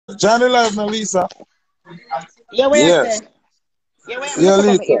Johnny Live, no Lisa. Yeah, where you say? Yes. Yeah, where I'm gonna Yeah, take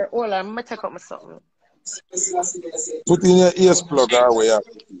out my Lisa. ear. Hold on, I'm gonna take out my something. Put in your ears plug or where?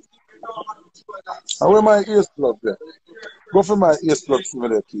 And where my ears plug there? Go for my ears plug for me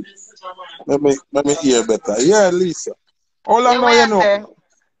there, kid. Let me hear better. Yeah, Lisa. How long Yeah, now where you I know say? me?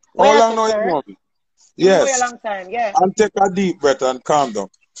 How Where I long say, now you sir? know me? I'm know you a Yes. long time, yeah. And take a deep breath and calm down.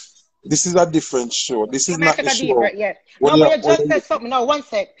 This is a different show. This You is may not take the a deep show breath, yeah. when No, but you you when just said you something. No, one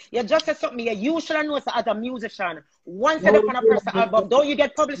sec. You just said something. You should know as a musician. Once you on a person album, don't you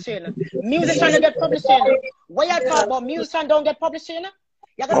get publishing? Musician you get publishing. What you talk about? Musician don't get publishing.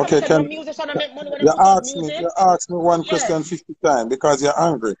 You gotta come okay, say no can musician and make money when they you put out ask me music. you ask me one Yeah, question 50 times because you're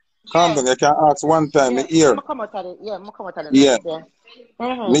angry. Calm yeah, down, you can ask one time, yeah. me ear. I'm gonna come out of it. Yeah, I'm gonna come out of it Yeah. next. Yeah.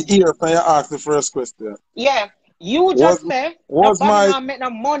 Me ear when you ask the first question. Yeah. You Was just said was nobody my now make no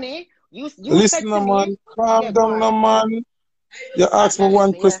money. You said listener to me, man, calm yeah, go down no on. man. You All right, ask me now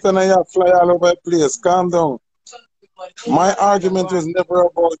one listen, yeah. question and you fly all over the place. Calm down. My All right, then go argument was on. never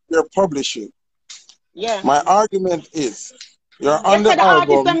about your publishing. Yeah. My argument is you're You on said the the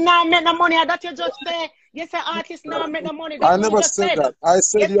artist album. them now make no money. That you just say. You said artists now make no money. I That's what you never just said said. that. I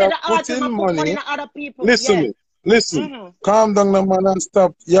said You you said are the artists putting might put money money. in other people. Listen Yeah. me. Listen. Mm-hmm. Calm down the man and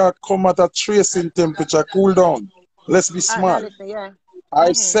stop. You come at a tracing temperature. Cool down. Let's be All right, now smart. listen, yeah.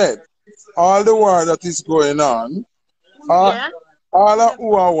 I Mm-hmm. said all the war that is going on, uh, Yeah. all of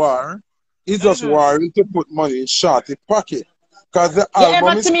who are war is just Mm-hmm. worrying to put money in shorty pocket. Because the You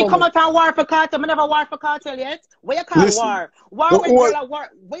ever album see is me come coming. out and war for cartel? I never war for cartel yet. What you call Listen. war? War The when whole girl a war.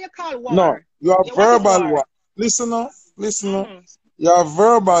 What you call no, war? you have Yeah, what is verbal war? war. Listen now, listen now. Mm-hmm. You have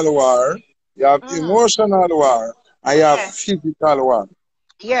verbal war, you have Mm-hmm. emotional war, and you have Yeah. physical war.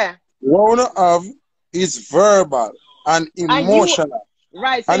 Yeah. What you have is verbal and And you emotional,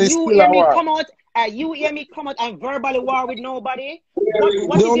 right, so and it's you still hear a me war. come out, you hear me come out and verbally war with nobody? What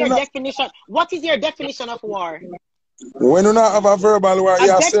The is only your not, definition? What is your definition of war? when you not have a verbal war, A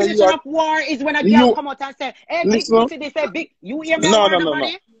you say you definition are, of war is when a girl you come out and say, hey, big listen. pussy, they say big. You hear me a No, war no, no, no.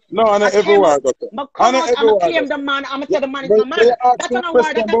 nobody? No, I know I every came war out, got it. but I come know out, every I'm going to war got claim the it. man, I'm going to Yeah, say the man is my but man. you ask That's me a not a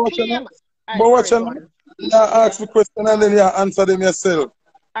war, question, that's a but watch claim. you. Alright, But watch sorry, go you. on. You ask Yeah. me question and then you answer them yourself.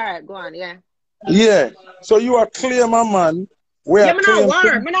 Alright, go on, yeah. Yeah. So you are claim a man, we Yeah, are me not claim war.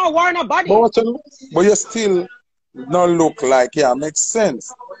 thing. Me not war But nobody. what you know? But you still not look like yeah, makes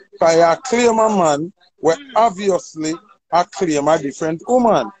sense. Because you are claim a man, we Mm-hmm. obviously are claim a different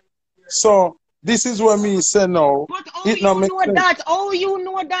woman. So this is what me say now. But oh, It not you make know sense. that. Oh, you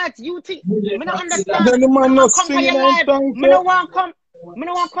know that. You think me not understand. Then the Me man not not want come for singing your and life. song Me so. not want come. Me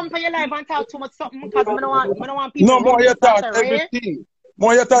not want come for your life and talk too much something because me don't want people No run more me you up and talk say Ray. everything.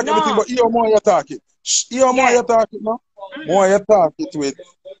 More you talk everything, No. but here more you talk it. Here more Yeah. you talk it no. More Mm-hmm. you talk it with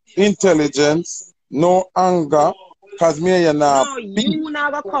intelligence, no anger, cause me you not No, beat. you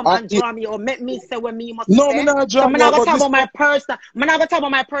never come And and it, draw me or make me say what me must no, me say. not So drop me you, not gonna but talk about listen. my personal. Me not gonna talk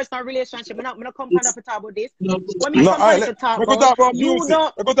about my personal relationship. Me not come find It's, out to talk about this. When me no, come I find it let to talk me go about, talk about you music.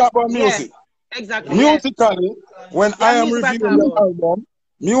 don't. Me go talk about Yeah. music. Exactly. Yeah. Musically, when Yeah. I am Music I reviewing talk the about. album,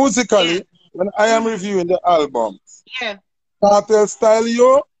 Yeah. musically, when I am Mm-hmm. reviewing the album, Yeah. Cartel style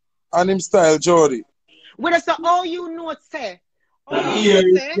yo and him style Jody. With us, all you know say, all you know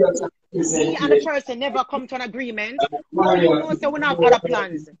say, me and the person never come to an agreement. All you know say we not have other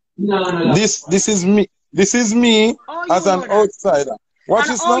plans. This is me. This is me All as you an know that. outsider. Watch And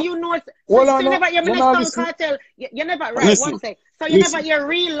this all now. you know is, so, Hold so on you now. never hear me You the now song listen. cartel. You never, right, one Listen. sec. So you never Listen. hear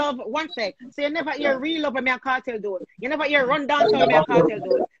real love, one sec. So you never hear real love when me and cartel do it. You never hear run down so me and cartel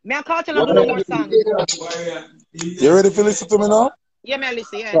do it. Me and cartel don't do no more songs. You ready to listen to me now? Yeah, me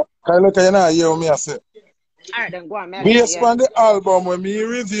listen, yeah. Can I look at you now? Hear me I say. Alright then, go on, me listen, Based yeah. on the album when me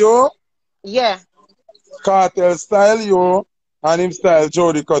review, Yeah. Cartel style you and him style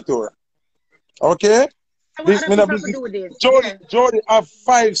Jody Couture. Okay? So what This other me not people have to business. do with this? Jody Yeah. Jody have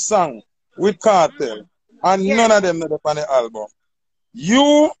 5 songs with Cartel. Mm. And Yeah. none of them not on the album.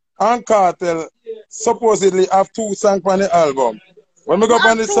 You and Cartel supposedly have 2 songs on the album. When we go We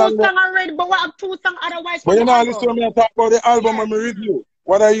on have the two song, songs already, but we have two songs otherwise but from you the know, listen to album. me and talk about the album Yeah. when we review.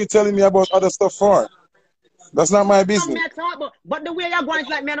 What are you telling me about other stuff for? That's not my Song me business. I talk about. But the way you're going is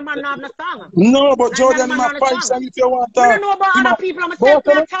like me and the man not have no song. No, but Like me and the Jordan, him man not have have no 5 song. songs if you want to Me don't talk. know about Him other have, people. I'm but self what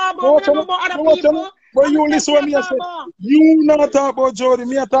you me a know? talk But about. Me what don't you know know? about other But what you know? people. But I'm you self listen me what a me I talk say. about. You not talk about Jordan.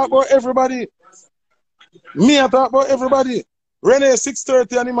 Me I talk about everybody. Me I talk about everybody. Renee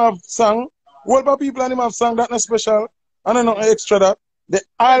 630 and him have song. What about people and him have song that not special? I don't know extra that. The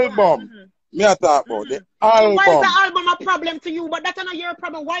Yeah, go on. album. Me I talk about the So why is the album. album a problem to you? But that's not your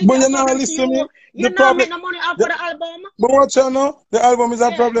problem. Why is But it a you now problem to listen to me. you? You The now problem. make no money off The, of the album? but what you know? The album is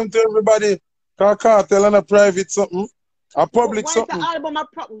a Yeah. problem to everybody. Cause Cartel and a private something. A But public why is the something. album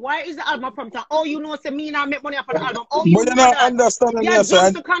why is the album a prompter? Oh, you know, say me now make money off of the album. Oh, But you you're know not that. understanding me, You I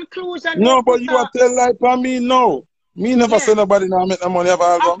jump said. to conclusion, though, No, but you are Foota. tell like for me, no. Me never Yeah. say nobody now make no money of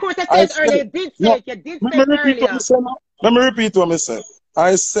Of album. course, I I said said, earlier. You did say no, it. You did let say me it repeat what I earlier. said now. Let me repeat what I said.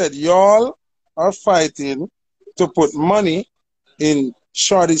 I said, y'all are fighting to put money in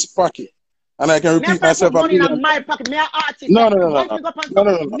Shorty's pocket. And I can Me I repeat try to put myself a money million in my times. pocket. Me an artist. No, no, no, no, Once no. we go up on No,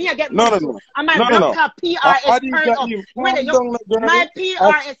 no, something, no, no. me I get No, money no, too. no. And my No, no, block no. called PR is turned Adija, up. Eve, Ready, calm yo. down, now, My girl.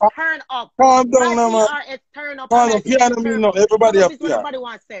 PR is turned up. Calm My down now, man. PR is turned up and Calm my down. thing is Piano me turned now. up. Everybody Because have this is what piano. nobody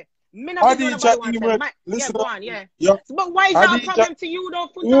wants to say. Me not this is what Adija, nobody wants to say. Eve, Yeah, listen go up. on, yeah. Yeah. But why is that a Adija, problem to you though,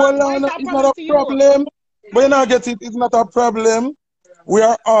 Foota? well, Why is no, that a it's not problem a to you? problem. But you not get it. It's not a problem. We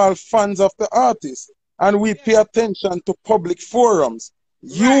are all fans of the artist, and we pay Yeah. attention to public forums.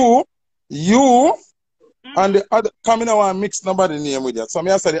 Right. You, and Mm-hmm. the other coming out and mix nobody name with you. So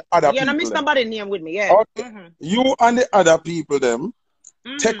me I say the other Yeah, no people miss them. somebody name with me, yeah. Okay, Mm-hmm. you and the other people them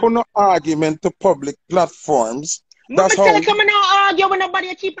take Mm-hmm. on no argument to public platforms. Mama That's tell how. you come now argue with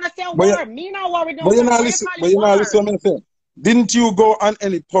nobody keeping us say But you, war. Me not worry no but you war. not Why you listen. call But it you not listen. war? To me say, didn't you go on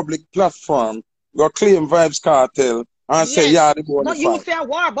any public platform, go claim Vibes Cartel and say Yes. yeah the bonus But you fine? say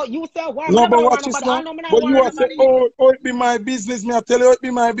war, but you say war. Me No, never but war watch this nobody. I now. know me not But war you are say, nobody. oh, it be my business. Me I tell you, it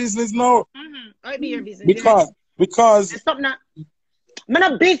be my business now. Oh, it be your business, yeah. Because It's something that me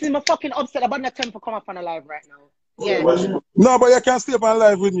not busy, me fucking upset about the time for come up on the live right now. Yeah. no, but you can stay up on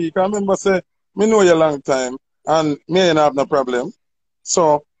live with me. Cause remember say, me know you a long time, and me ain't have no problem.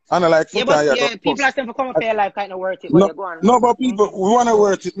 So, and I like Yeah, Foota, but and you go yeah, people cross. are saying for come up here live kind of worth it, but No, yeah, go on. no, but people, we wanna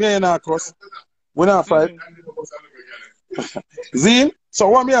work it. Me ain't not cross. We not fight. Zine. So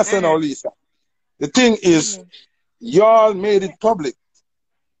what me I say now, Lisa? The thing is, y'all made it public.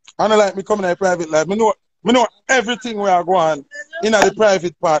 And I like me coming in a private life. Me know everything where I go on in the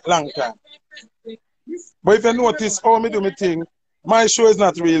private part long time. But if you notice how me do my thing, my show is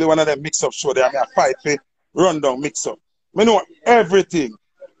not really one of them mix-up show. They are a fight for rundown mix-up. Me know everything.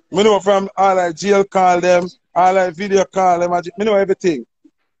 Me know from all like jail call them, all like video call them. Me know everything.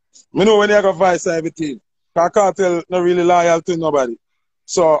 Me know when you go voice and everything. I can't tell not really loyal to nobody.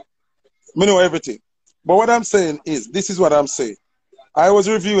 So me know everything. But what I'm saying is, this is what I'm saying. I was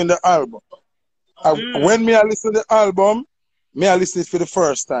reviewing the album. When me I listen to the album, me I listen it for the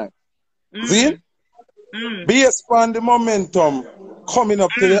first time. See? Based on the momentum coming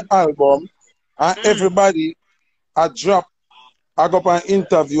up to the album, and everybody I drop, I go up an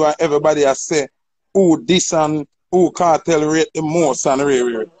interview and everybody I say who this and who Cartel rate the most and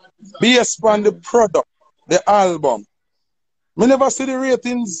rare. Based on the product, the album. Me never see the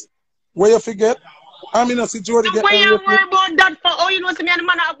ratings where you forget. I mean I see Jody So get why the you rating. worry about that for? Oh, you know, see me and the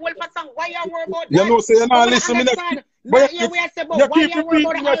man have well for song. Why you worry about You that? know, say you But not when I listen, me not keep, understand, me but not hear what I say, you but why keep you worry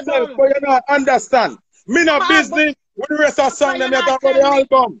about repeating the yourself, album? but you not understand. Me not Mama, but business with the rest of the song, because them you're you not talk about the telling me.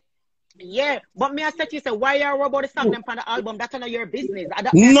 album. Yeah, but me I said to you, say, why you worry about the song them from the album? That's not your business.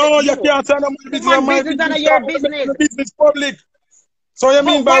 That me I said No, to you you. can't say no my business, and Someone my business business not start your when make business. the business public. So you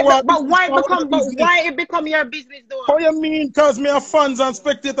mean But by why? what But business why start when the become? But business? why it become your business though? How you mean? Because me a fans and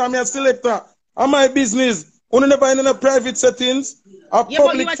spectator, me a selector. And my business. Only never in a private settings. A Yeah,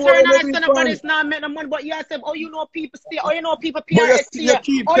 but you public are trying forum to every stand up for fan. this now, make the money. But you are saying, oh, you know people stay. Oh, you know people But PRS you here.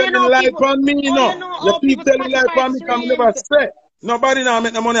 keep Oh, you telling know life people. on me, you Oh, you know. know You all keep people telling life Spotify on me because I streams. never say. Nobody now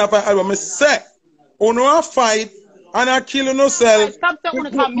make the money off an album. I say, you know, I fight and I kill yourself Stop saying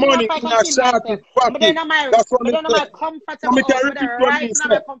to on put me not money fight in and a kill myself. shortest pocket. That's what But I then say. my So comfortable I house. can But repeat then what right me now say.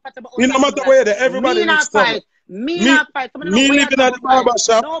 my comfortable house Me no and matter England. where they everybody Me reach not somewhere. fight. Me Me not fight. So I don't know me why you living talk at the about fight. barber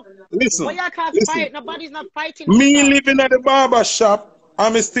shop. No. Why Listen, you talk listen. fight? Nobody's not fighting, Me Foota. living at the barber shop,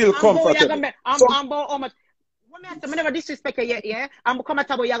 I'm still I'm boy, you're comfortable. gonna So I'm boy how much when I say me never disrespect you yet, yeah. I'm come at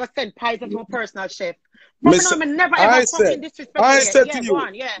about you gonna send pies to my personal chef. From me me know say, me never ever I said, fucking disrespect you I yet. said Yeah, to go you,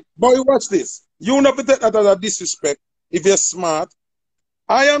 on, yeah. boy, watch this. You not take that as a disrespect if you're smart.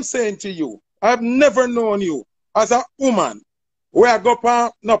 I am saying to you, I've never known you as a woman where I go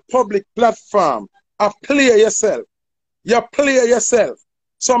on a public platform and play yourself. You play yourself.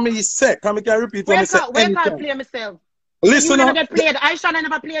 So me say, come I can repeat what me say Where you call anytime. play myself? So you Listen never up. get played. I shall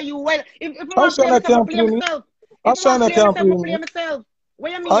never play you well. If I want to play Aishana myself, I can't play play me. myself. If I want to Ashana play can't myself, play I play me. myself.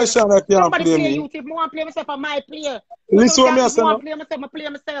 What you mean? Aishana can't Somebody play play me. you. If I want to play myself, I might play. So Listen what me I if I say want now. to play myself, I play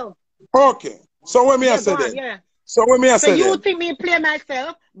myself. Okay. So what me I Yeah, go say on, then? yeah. So what me I So say you then? think me play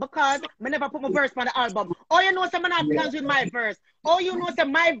myself because I never put my verse on the album. All you know is I have plans with my verse. All you know is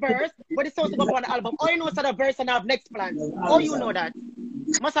my verse, but it's supposed to go on the album. All you know is the verse and I have next plans. All you know that.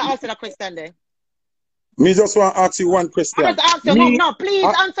 Must I answer that question there? Me just want to ask you one I question. just ask you, Me, no,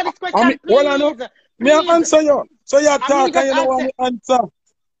 please answer this I mean, question, well, I know. please. Me I Please. answer you. So you And me talk and just you know ask what you. me answer.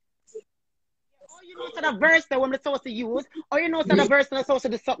 All you So the verse that we're supposed to use, or you know, so the verse that's supposed to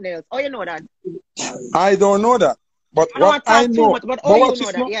do something else, or you know that. I don't know that. But I don't what want to I talk too know, much, but but oh, you watch know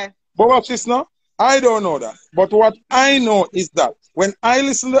this that, now. yeah. But watch this now. I don't know that. But what I know is that when I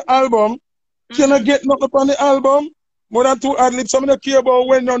listen to the album, can I get nothing up on the album? More than two ad libs, I don't care about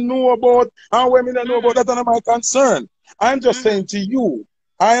when you know about and when I don't know about that, and my concern. I'm just saying to you,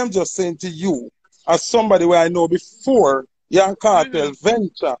 I am just saying to you, as somebody where I know before Young Cartel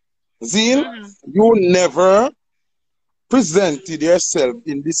venture, Zine, you never presented yourself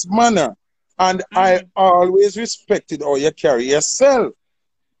in this manner. And I always respected how you carry yourself.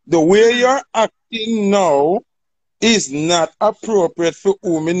 The way you're acting now is not appropriate for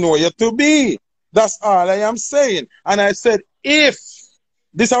whom I know you to be. That's all I am saying. And I said, if,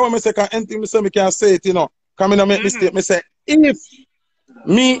 this is how I say, anything I say, I can say it, you know, come in and make mistake, I say, if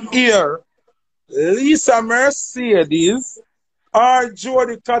me here, Lisa Mercedes, or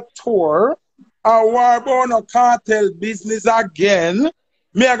Jody Couture, or Warborn Cartel business again,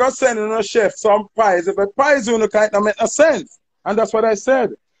 me I go send in a chef some pies. If a pies you can't make no sense. And that's what I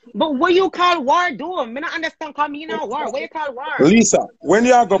said. But what you call war do? Me not understand call me now war. What you call war? Lisa, when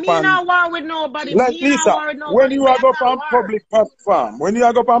you are go Me on not war with nobody. like Me not Lisa, war with when nobody. you What are you go call on war? public platform, when you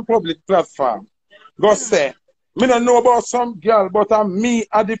are go on public platform, go say, me don't know about some girl, but I'm me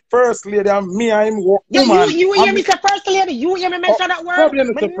are the first lady and me I'm Yeah, woman. you hear And me me, say first lady. You hear me oh, mention that word? probably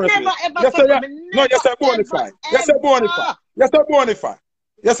not Me the first never lady. ever Yes, say sir, yeah. me No, never yes, sir, ever bonify. Yes, sir, bonify. ever. Yes, sir, bonify.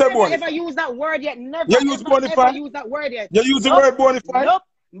 Yes, sir, Never ever bonify. use that word yet. Never You use ever bonify? use that word yet. You use the Nope. word bonify? Nope.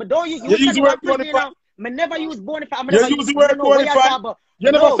 But don't You you use said the you word want prison, you bonify? know. Me never use bonify. I You never use use the me word don't know what you're bonify? talking about.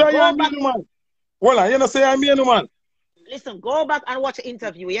 You never No, say go you're back. me, man. Hold on, you never say I'm me, man. Listen, go back and watch the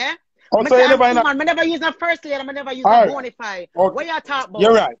interview, yeah? Oh, Me so say you I'm never in a... woman. Me never use that first lady. Me never use All that right. bonify. Okay. What you talk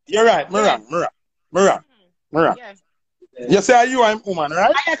You're about? right. You're right. Me Yeah. wrong. Me wrong. Me wrong. Me wrong. Yeah. You say you I'm woman,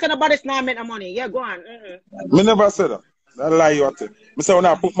 right? I said nobody's not make the money. Yeah, go on. Me never said that. That lie you to. Me say when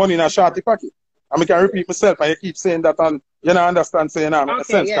I put money in a shorty pocket. And I can repeat myself and you keep saying that and you don't understand saying that make Okay,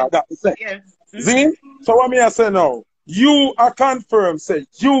 sense yeah. because that me say. Yeah. See? So what me I say now? You are confirmed, say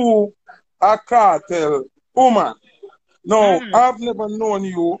you are cartel woman. No, I've never known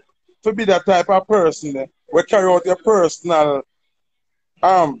you to be that type of person who carry out your personal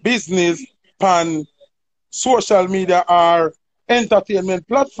business on social media or entertainment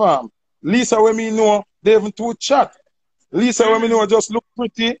platform. Lisa, when me know, they even two chat. Lisa, when me know, just look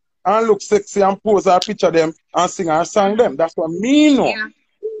pretty and look sexy and pose her picture them and sing her song them. That's what me know. Yeah.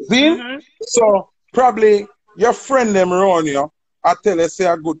 See? So probably your friend them around you, I tell you say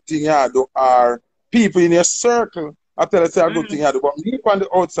a good thing you do, or people in your circle, I tell you say a good thing you do. But me on the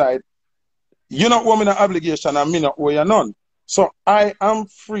outside, you not owe me no obligation and me not owe you none. So I am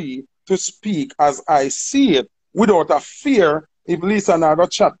free to speak as I see it without a fear if Lisa not go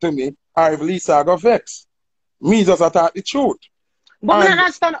chat to me or if Lisa go vex. Me just attack the truth. But me And not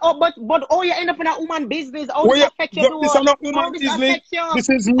understand. Oh, but oh, you end up in a woman business. How well, this affect you, this though? is not How woman this business. affect you? This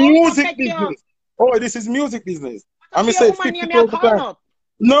is How this music affect you? business. Oh, this is music business. So And me for your say it woman name me a 50,000 call times. up.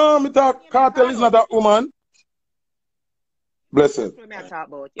 No, me talk Name me a cartel is call not up. a woman. Bless it. What me a talk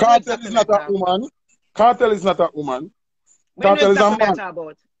about? You know Cartel exactly is what not me a a talk. woman. Cartel is not a woman. But you know Cartel is a exactly what me a man. talk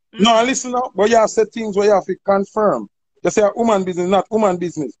about. No, listen now, but you have said things where you have to confirm. You say a woman business, not woman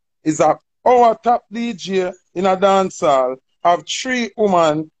business. Is that our top DJ in a dance hall have 3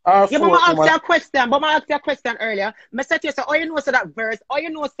 women or Yeah, but 4 I asked women. you a question. But I asked you a question earlier. I said to you, so, oh, you know, so that verse, oh, you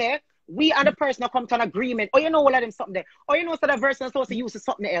know, say, we and the person that come to an agreement, oh, you know, all of them something there. Oh, you know, so that verse is supposed to use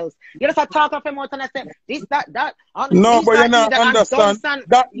something else. You just talk of him out and I say, this, that, and No, but Lisa you E not that and understand. Dunstan.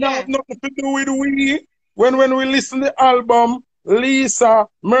 That not Yeah. have nothing to do with we. When we listen to the album, Lisa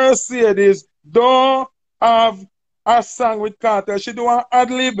Mercedes don't have a song with Carter. She do an ad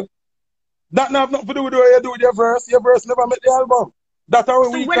lib. That not have nothing to do with what you do with your verse. Your verse never make the album. That's how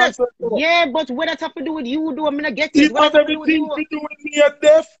So we what that, concerned. yeah, but what that have to do with you, do? I'm gonna get it. It What has that have to do with everything you? to do with me a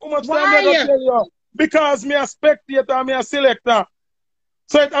deaf. How much time I gotta Why? tell you? Because me a spectator, me a selector.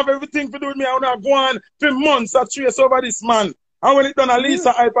 So it have everything to do with me. I wanna go on for months I trace over this man. And when it done a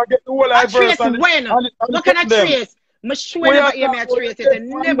Lisa hype, I get the whole I live verse trace and when? and What can I them. trace? Me sure We never are hear me talking a about trace the it. deaf And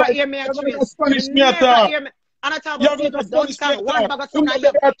man, never like, hear me a you're gonna trace. go Me Spanish me at never all. hear me. And I talk You're about gonna go people don't Spanish me stand at one all. bag of You something know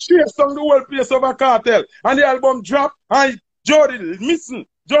you. they are chase on the whole place over cartel. And the album drop and Jody missing.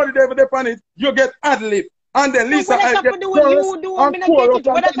 Jody David on it, you get ad lib. And then So Lisa what that I have get to do with verse you, do? I and mean, I get chorus it.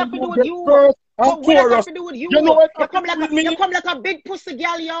 and What that then have to do you with get you? verse and But what that have chorus. to do with you? You know what You have to come do like with you me? come like a big pussy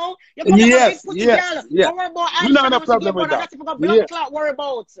girl, yo. You come like a big Yes, pussy yes, girl. yes. Don't worry about We don't Aisha have now a when she problem give with birth. And that. that's if a blood Yes. clot worry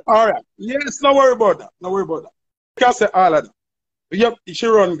about. All right. Yes, no worry about that. No worry about that. You can say all of that. Yep, she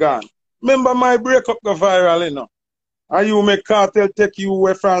run gone. Remember my breakup go viral, you know. And you make Cartel take you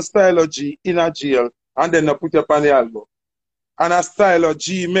away from Stylo G in a jail and then put you on the album. And a Stylo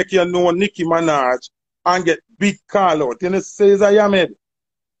G make you know Nicki Minaj and get big call out. You know, says I am it.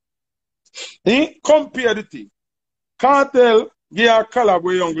 Compare the thing. Cartel give a collab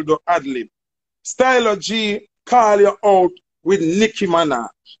with Young do ad-lib. Stylo G call you out with Nicki Minaj.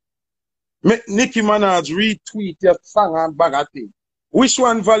 Make Nicki Minaj retweet your song and bag of thing. Which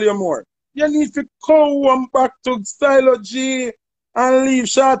one value more? You need to come back to Stylo G and leave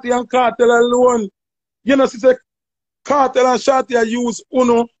Shorty and Cartel alone. You know, see, Cartel and Shorty use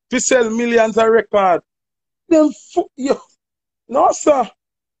Uno to sell millions of records. Them you. No, sir.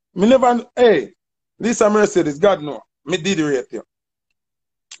 Me never, hey, Lisa Mercedes, God no. Me did rate you.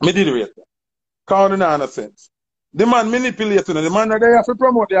 Me did rate you. Count in no sense. The man manipulate you. The man that they have to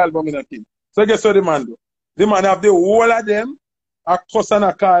promote the album in a thing. So guess what the man do? The man have the whole of them a cuss and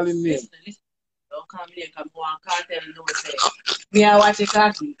a call in name. Listen. Don't come here, come on, Cartel no say. Me I watch a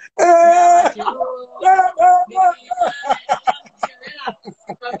cocky. Not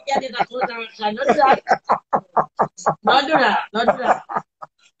do that.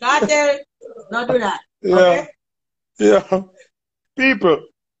 Cartel, not do that. Okay? Yeah. People,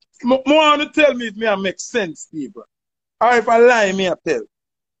 more want to tell me if me make sense, people. Or if I lie, me I tell.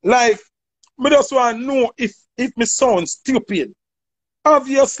 Like, me just want to know if me sound stupid.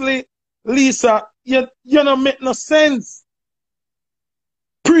 Obviously, Lisa, you don't make no sense.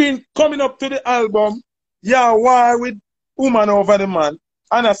 Coming up to the album, you war with woman over the man,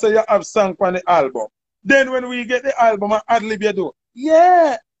 and I say you have song on the album. Then when we get the album, I ad-lib you do.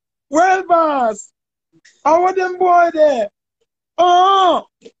 Yeah, well, boss, how are them boy there? Oh,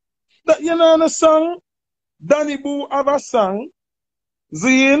 that you know the song? Danny Boo have a song.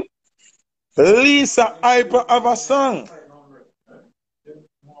 Zine, Lisa Hyper have a song.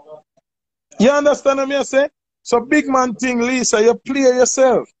 You understand what I say? So big man thing, Lisa, you play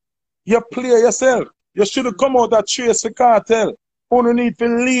yourself. You play yourself. You should have come out of Trace for Cartel. You need to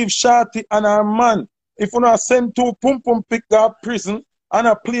leave Shorty and her man. If you not send two pum pum pick go prison and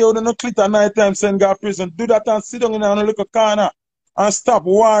a play out in the clit at night time send go prison, do that and sit down in a little corner and stop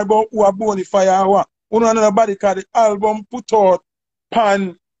war about who are born fire or you know nobody call the album put out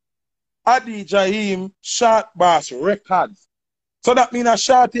pan Adi Jahim Short Bass Records. So that means a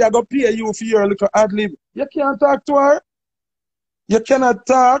Shorty I go pay you for your little ad lib. You can't talk to her. You cannot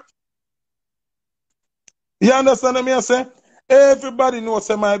talk. You understand what I say? Everybody knows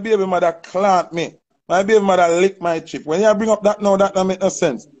that my baby mother clout me. My baby mother lick my chip. When you bring up that now, that don't make no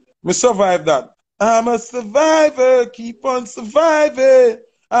sense. Me survive that. I'm a survivor. Keep on surviving.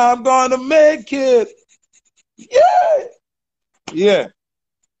 I'm gonna make it. Yeah. Yeah.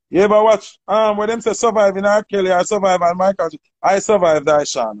 Yeah, but watch. When them say surviving R. Kelly, I survive on my country. I survived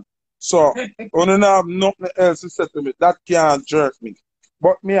Aishana. So, when you have nothing else to say to me, that can't jerk me.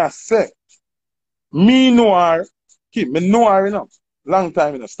 But me I say, me know her, me know her enough. Long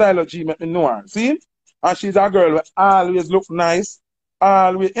time enough. Stylo G make me know her. See? And she's a girl who always look nice.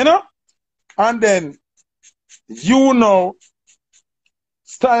 Always, you know? And then, you know,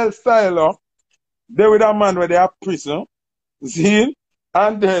 Stylo, they with a man where they are prison. See?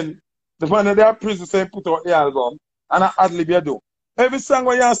 And then, the man where they are prison say put out the album. And I ad-lib you do. Every song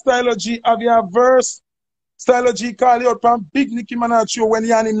where you have Stylo G have your verse. Stylo G call you out from big Nicki Minaj show when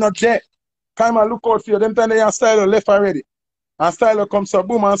you ain't not there. Come and look out for you. Them time they have Stylo left already. And Stylo comes up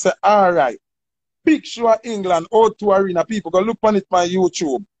boom and say, alright. Big show at England, O2 Arena. People go look on it on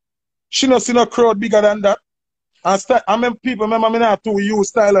YouTube. She no see no crowd bigger than that. And I mean people remember me not to use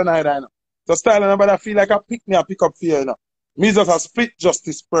Stylo neither, you know. So Stylo nobody feel like I pick up for you, you know. Me just a split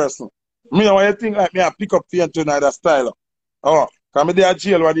justice person. Me know what you think like me I pick up for you tonight that Stylo. Oh, because me there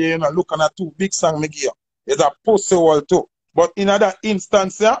jail where they you know looking at two big songs me give you. It's a pussy wall too. But in other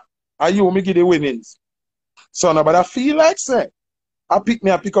instance, yeah, I you me give the winnings. So nobody feel like say I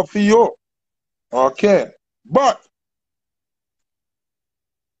pick up for you. Okay. But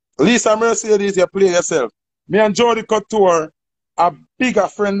Lisa Mercedes, you play yourself. Me and Jody Couture a bigger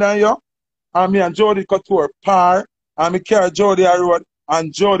friend than you. And me and Jody Couture par. And me carry Jody a road.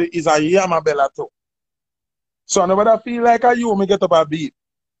 And Jody is a Yamabella too. So nobody feel like you me get up a beat.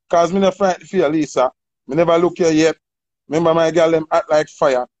 Cause me no frightened for you, Lisa. Me never look here yet. Remember my girl them act like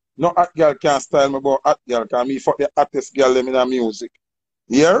fire. No hot girl can't style me about hot girl. Cause me fuck the hottest girl them in the music.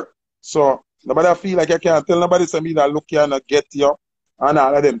 Yeah? So nobody feel like you can't tell nobody say me that look here and get you. And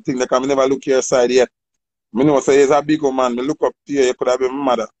all of them things that I never look your side yet. Me know say he's a big old man. Me look up to you could have been my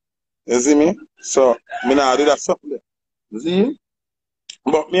mother. You see me? So me now do that something there. You see?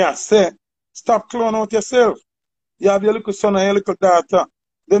 But me I say, stop clowning out yourself. You have your little son and your little daughter.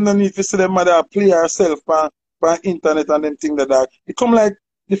 They don't need to see their mother play herself by internet and them thing that it come like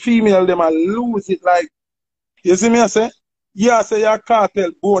the female them a lose it like you see me I say? Yeah, say your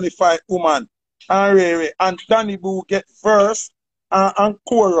cartel bonafide woman and Rere and Danny Boo get verse and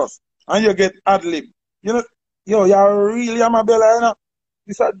chorus and you get ad lib. You know, yo, you're really a bella, you know.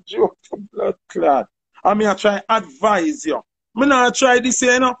 This a joke from blood clot. I mean I try advise you. Me not try this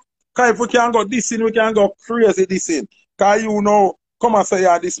you know. Cause if we can go this in, we can go crazy this in. Cause you know, come and say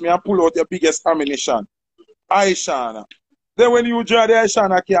yeah this me and pull out your biggest ammunition. Aishana. Then when you draw the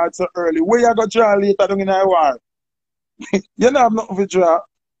Aishana card so early, where you go draw later down in the war? You don't have nothing to draw.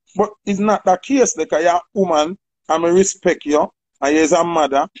 But it's not the case because you're a woman and I respect you and you're a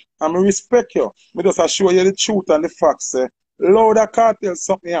mother and I respect you. I just show you the truth and the facts. Say, Lord, a cartel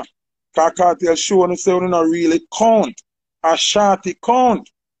something here. Because cartel show and say you don't really count. A shorty count.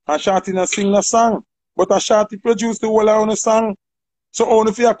 A shorty not sing the song. But a shorty produce the whole of the song. So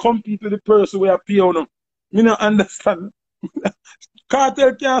only if you compete with the person who pay on them. Me not understand.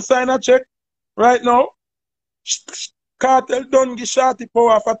 Cartel can't sign a check right now. Cartel don't give shorty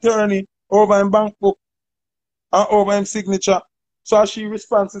power of attorney over in bank book and over in signature. So she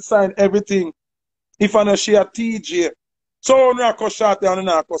responds to sign everything. If I know she a TJ. So only I cost shorty and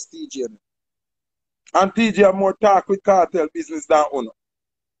I cost TJ. And TJ have more talk with cartel business than owner.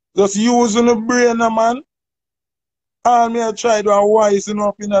 Just using the brain, man. All me I try to wise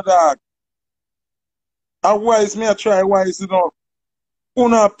enough in the dark. A wise me I try wise enough.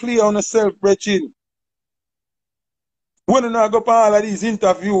 Una play on a self-bretching. When I go up all of these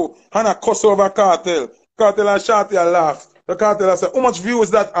interviews and I cuss over cartel, cartel and shorty and laugh. The cartel and say, how much views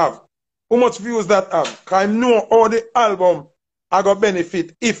that have? How much views that have? Because I know all the album I go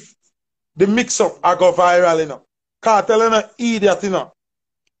benefit if the mix-up I go viral, you know. Cartel is an idiot, you know.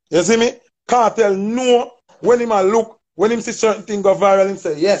 You see me? Cartel know when him a look, when him see certain thing go viral, him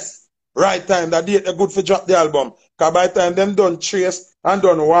say, yes, right time, that date a good for drop the album. Because by the time them done trace and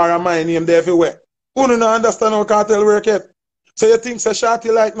done war and my name there everywhere. Who don't understand how cartel work it? So you think say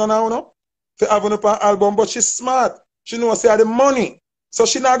shorty like no now, no? For having up an album, but she's smart. She knows she had the money. So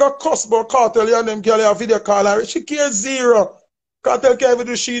she not got cuss about cartel and them girl a video call her. She cares zero. Cartel can't even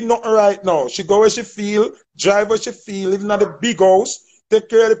do she nothing right now. She go where she feel, drive where she feel, living at the big house, take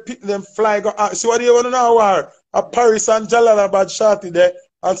care of the people, them fly go out. See what do you want to know war? A Paris and Jalalabad shorty there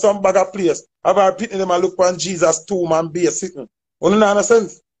and some bag of place. Have her pitting them and look on Jesus tomb and be sitting. You don't have no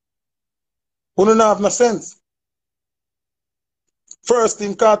sense. You don't have no sense. First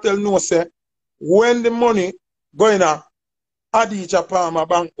thing cartel know say, when the money going to Adija Palmer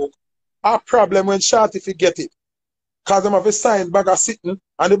bank book, a problem when shorty forget it. Because them have a signed bag of sitting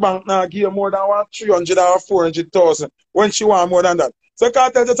and the bank now give her more than 300 or 400,000 when she want more than that. So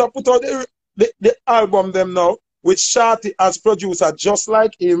cartel just put out the album them now with Shorty as producer, just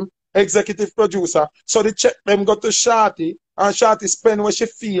like him, executive producer. So the check them go to Shorty and Shorty spend what she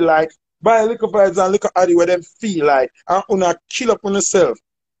feel like, buy little vibes and little addy where them feel like, and una kill up on herself.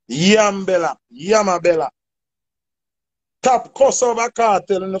 Yambella, Yamabella. Top cuss over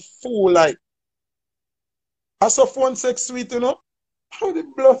cartel and the fool like. I saw phone sex sweet, you know. How the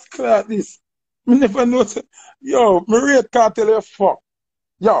blood clot this? Me never know. Yo, me rate cartel a fuck.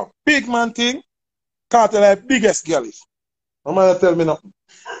 Yo, big man thing, cartel like biggest girlies. No man tell me nothing.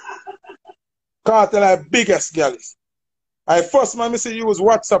 Cartel like biggest girlies. I first man me say use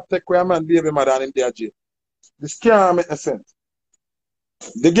WhatsApp take where man baby mother and him there jail. This can't make no sense.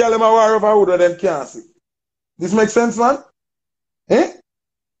 The girl them a war over who them can't see. This makes sense, man? Eh?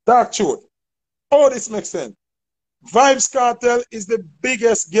 Talk truth. Oh, this makes sense. Vibes Cartel is the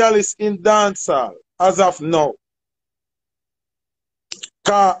biggest girlies in dancehall as of now.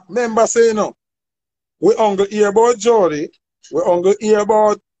 Cause remember say you know, we only hear about Jody, we only hear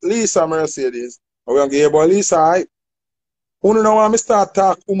about Lisa Mercedes, and we only hear about Lisa Hype. You know when I start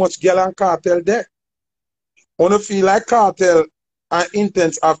talk how much girl and cartel there. You feel like cartel and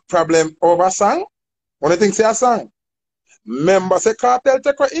intense have problem over song? You think say a song? Remember say cartel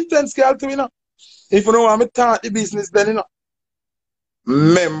take a intense girl to you know. If you know want me start the business then you know.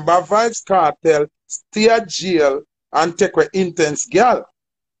 Remember Vibes Cartel stay at jail and take a intense girl.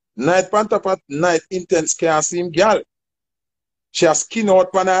 Night pan top at night intense can't see him girl. She has skin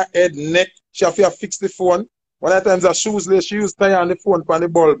out on her head, neck. She have to fix the phone. One of the times her shoes lace, she use tie on the phone on the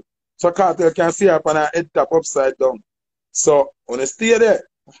bulb. So cartel can see her on her head top upside down. So when you stay there,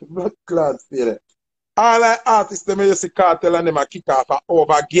 blood clot stay there. All our artists them you see cartel and them a kick off a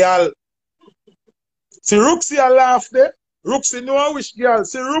over girl. See Rooksy a laugh there. Rooksy know a wish girl.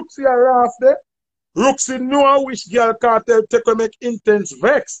 See Rooksy a laugh there. Rooksy know a wish girl cartel take to make intense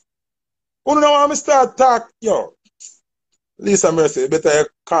vex. You know how I start talk, yo. Lisa Mercy, better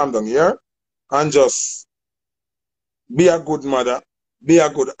calm down here and just be a good mother, be a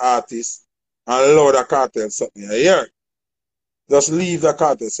good artist, and allow the cartel something. You hear? Just leave the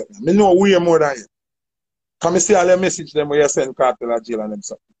cartel something. Me know way more than you. Can me see all the message them where you send cartel at jail and them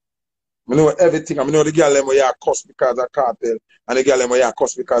something. I know everything. I know the girl them where you cuss because of cartel and the girl them where you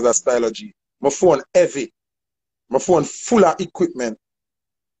cuss because of Stylo G. My phone heavy. My phone full of equipment.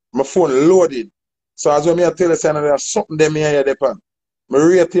 My phone loaded. So as when me I tell you there's something them here depend. Me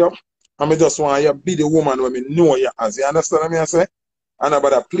rate you and me just want you be the woman when me know you as. You understand what I say? And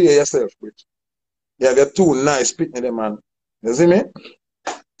about play yourself with. Yeah, they're too nice picking them man. You see me?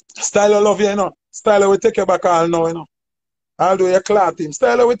 Stylo love you, you know. Stylo will take you back all now, you know. Although you clout him.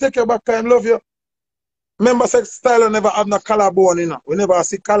 Stylo will take you back and love you. Remember, Stylo never have no collarbone, you know. We never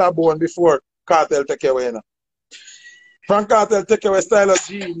see collarbone before Cartel take you away, you know. From Cartel take you away, Stylo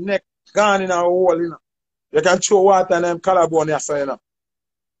G, neck gone in a hole, you know. You can throw water in them collarbone, you say, you know.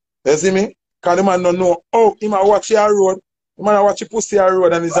 You see me? Because the man don't know, oh, he might watch your road. The man watch your pussy your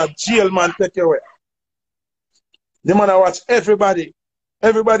road and he's a jail man take you away. The man watch everybody.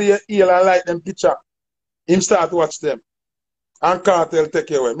 Everybody heal and like them picture. Him start to watch them. And Cartel take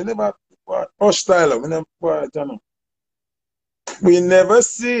you away. Me never Stylo. Me never you know. We never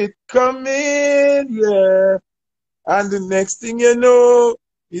see it coming, yeah. And the next thing you know,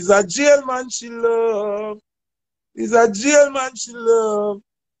 he's a jail man she love. He's a jail man she love.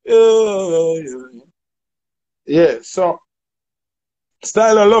 Yeah, so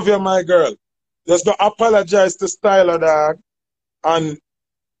Stylo love you, my girl. Just go apologize to Stylo, dog. And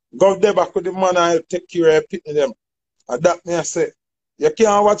go there back with the man and I'll take care of picking them. And that me I say. You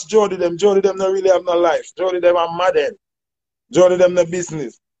can't watch Jody them. Jody them don't really have no life. Jody them are mad then. Jody them no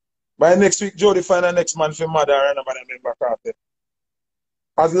business. By next week, Jody find a next man for mother and nobody member cartel.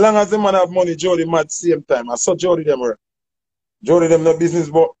 As long as the man have money, Jody mad same time. I saw Jody them work. Jody them no business,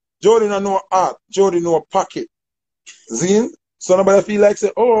 but Jody no art. Jody no pocket. Zin? So nobody feel like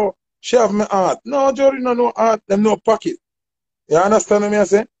say, oh, she have me art. No, Jody no art. Them no pocket. You understand what I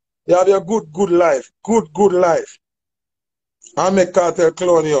say? You have your good life. Good life. I make cartel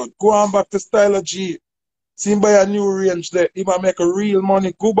clown you out. Go on back to Stylo G. See him buy a new range there. He might make a real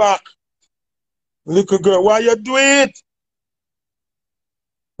money. Go back. Little girl, why you do it?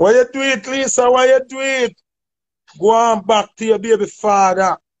 Why you do it, Lisa? Why you do it? Go on back to your baby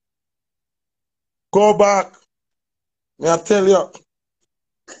father. Go back. May I tell you?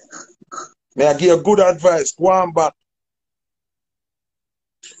 May I give you good advice? Go on back.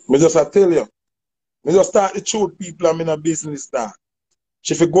 Me just I tell you. Me just start to shoot people I'm in a business that.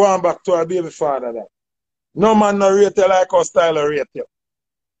 She fi go on back to her baby father that. No man no rate you like how Stylo rate you.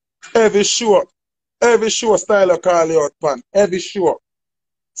 Every show Stylo call you out pan. Every show.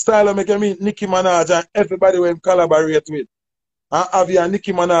 Stylo make you meet Nicki Minaj and everybody when collaborate with. And have you and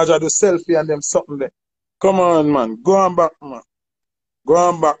Nicki Minaj do selfie and them something there. Come on, man. Go on back, man. Go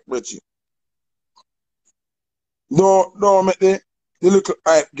on back, Richie. Don't make the little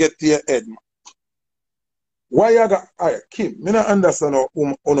hype get to your head, man. Why you got Kim? Me not understand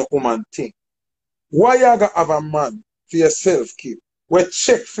on a woman thing. Why you got have a man for yourself, Kim? We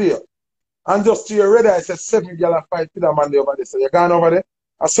check for you. And just to your radar, I said 7 girls fight for that man over there. So you gone over there?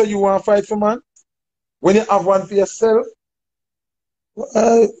 I saw you want to fight for man? When you have one for yourself?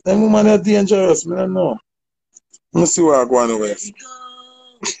 Them women are dangerous, man. I don't know. Let me see what I go on over there.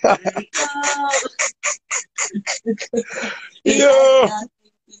 Yo!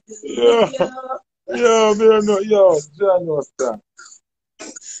 Yo, man, no, yo, John was that.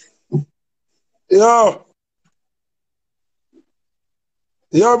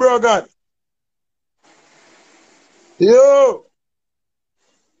 Yo, bro, God. Yo.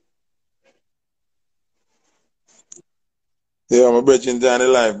 Yeah, I'm bridging down the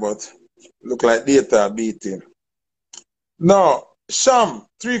life, but look like data beating. No, Sham,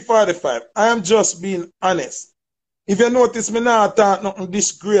 345. I am just being honest. If you notice me now talk nothing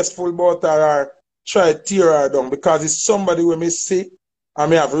disgraceful about her or try to tear her down because it's somebody who me see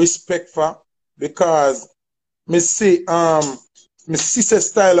and me have respect for because me see my sister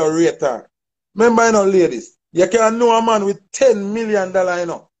Stylo rate her. Remember, you know, ladies, you can know a man with $10 million, you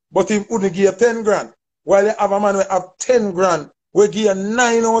know, but he wouldn't give you 10 grand. While you have a man who have 10 grand, we give you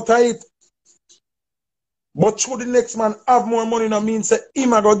 9 out of it. But should the next man have more money, no means that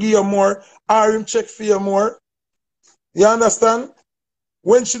him a go give you more or him check for you more. You understand?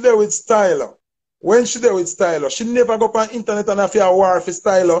 When she there with Stylo, she never go on internet and have a war for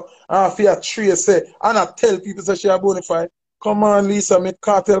Stylo and have a trace say and I tell people say she a bonafide. Come on, Lisa, make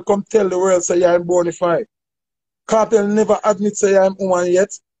Cartel come tell the world say you're bonafide. Cartel never admit say I'm woman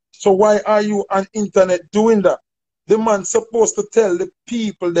yet. So why are you on internet doing that? The man supposed to tell the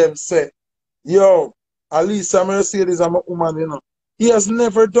people them say, yo, Lisa Mercedes, I'm a woman, you know. He has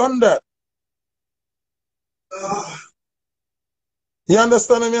never done that. You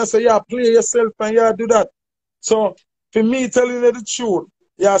understand me? I say, yeah, play yourself and yeah, do that. So, for me telling you the truth,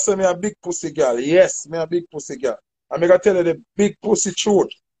 yeah, say me a big pussy girl. Yes, me a big pussy girl. I'm gonna tell you the big pussy truth.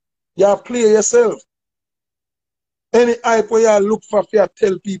 Yeah, play yourself. Any hype where you look for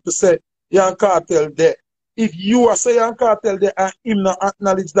tell people say, you and cartel there. If you are say you and cartel there and him not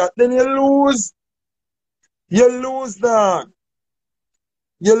acknowledge that, then you lose. You lose that.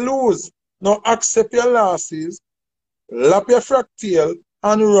 You lose. Now accept your losses, lap your frack tail,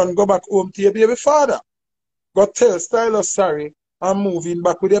 and run, go back home to your baby father. Go tell Styler sorry and move in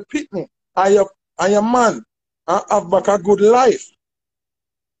back with your pitney and your man and have back a good life.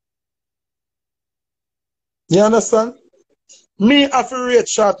 You understand? Me have to rate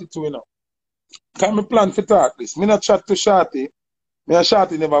Shorty too, you know. Can me plan for talk this? Me not chat to Shorty. Me and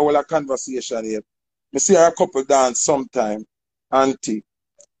Shorty never hold a conversation yet. Me see her a couple dance sometime. Auntie.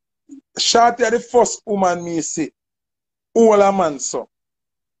 Shorty are the first woman me see. Hold a man so.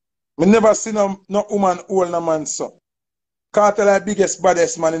 Me never see no woman hold a man so. Cartel the biggest,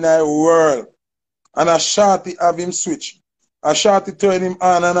 baddest man in the world. And a Shorty have him switch. A Shorty turn him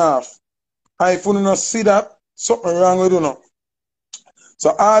on and off. And if you don't see that, something wrong with you know.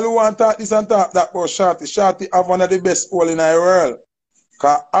 So all who want to talk this and talk that about Shorty, Shorty have one of the best hold in the world.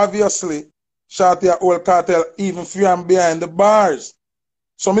 Because obviously, Shorty a hold cartel even from behind the bars.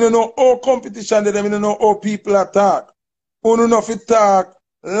 So I don't know how competition they, I don't know how people attack. Who don't know if it talk,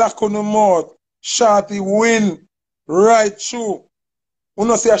 lock on the mouth, Shorty win right through. Who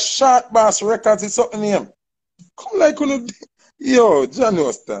know say a short bass records is something name. Come like you yo,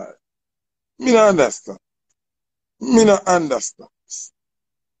 John Star. Me not understand. Me not understand.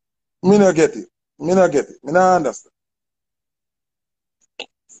 Me not get it. Me not get it. Me not understand.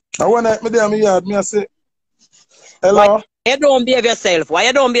 And one night me there in my yard, me I say, hello? Why you don't behave yourself? Why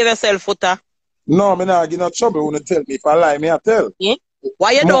you don't behave yourself, Foota? No, me not give no trouble when you tell me. If I lie, me I tell. Eh?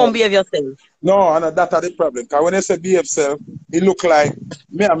 Why you don't behave yourself? No, and that's the problem. Because when they say behave self, it look like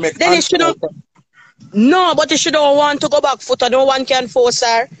me I make Then you shouldn't. No, but you shouldn't want to go back, Foota. No one can force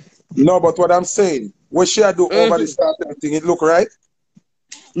her. No, but what I'm saying, what she do over the start everything, it look right?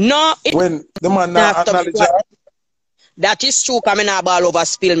 No, it When the man not now have to be acknowledge what. her. That is true, coming up all over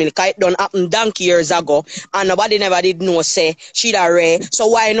spill milk. It done happen donkey years ago, and nobody never did know say she da rare. So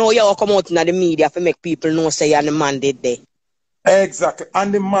why now you come out in the media to make people know say and the man did there? Exactly.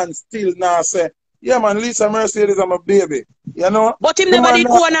 And the man still now say, yeah man, Lisa Mercedes I'm a baby. You know? But him The never man did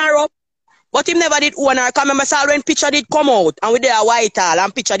now, own her up. But him never did own her. Come remember sir, when picture did come out and with their white all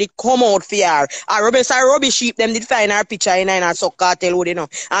and picture did come out for her. And Robin sir rubbish sheep them did find her picture in her so cartel would you know.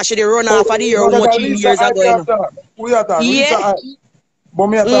 And she did run off of the year no, much Lisa years I ago, you know. We are talking. Lisa Yeah. I. But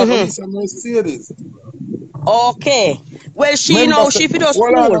me I talk to Lisa Mercedes. Okay. Well she Member know say, she fit us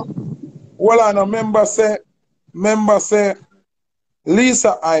well cool. I know, member say,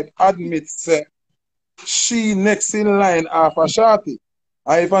 Lisa I admit say, she next in line after Shorty.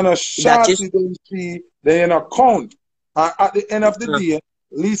 And if I know That is Shorty, then she, they in a count. And at the end of the day,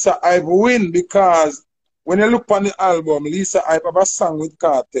 Lisa I win because when you look on the album, Lisa I have a song with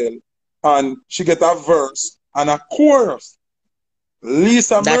Cartel and she get a verse and a chorus.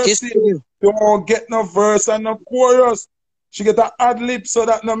 Lisa that is Mercedes true. don't get no verse and no chorus. She get a ad lib so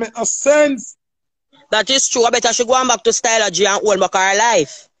that no make no sense. That is true. I better she go on back to Stylogy and hold back her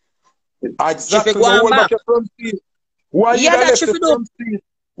life. She fi Exactly. go So on hold back back. your front seat. Why you Yeah, da that left she the fi do. front seat?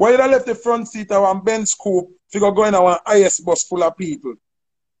 Why you da left the front seat of one Benz Coupe if you go going on an IS bus full of people?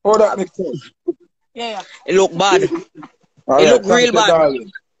 How that make sense? Yeah. It look bad. All It right. look Thank real you, bad.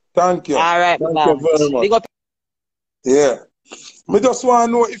 darling. Thank you. All right, Thank you bye. very much. Big up. Yeah. Me just want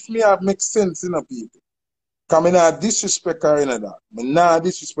to know if me have make sense in a people. Because me not disrespect her in that. Me not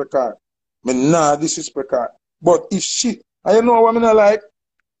disrespect her. Me not disrespect her. But if she, and you know what I mean, like,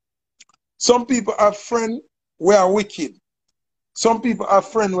 some people have friends who are wicked. Some people have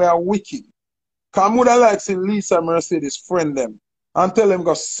friends who are wicked. Because I would like to see Lisa Mercedes friend them and tell them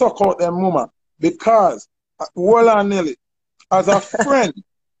go suck out them mama. Because, Walla Nelly, as a friend,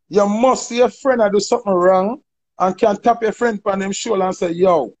 you must see a friend that do something wrong and can tap your friend on them shoulder and say,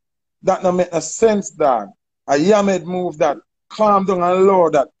 yo, that don't make no sense, dog. A Yamed move that. Calm down and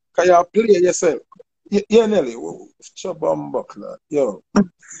lower that. Because you play yourself. Yeah, Nelly. Chabam buckler. Yo.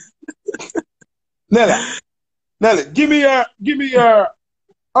 Nelly, give me your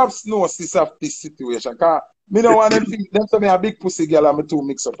obnosis of this situation. Cause me don't want them to me a big pussy girl and me too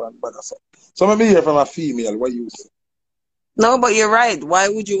mix up and bad so. So let me hear from a female what you say. No, but you're right. Why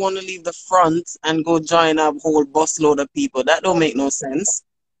would you want to leave the front and go join a whole busload of people? That don't make no sense.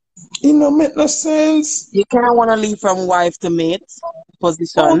 It don't make no sense. You can't want to leave from wife to mate How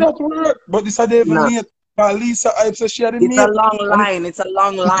position. that work? But this a they even No. mate. Lisa Hype said she had the It's a mate. long And line. It's a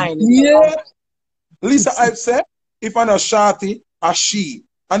long line. It's a long yeah, Lisa Hype said, if I'm a shorty, a she.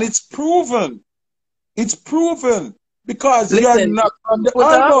 And it's proven. It's proven. Because you're Listen, not on the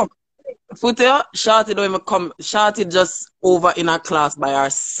Foota, album. Foota, Shorty don't even come. Shorty just over in her class by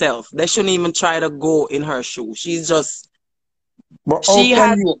herself. They shouldn't even try to go in her shoe. She's just, But how she can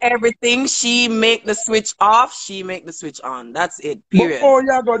has you? everything. She make the switch off. She make the switch on. That's it. But Period. how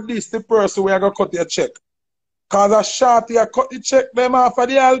you got this the person where you got cut your check? Cause a shorty you cut the check them off of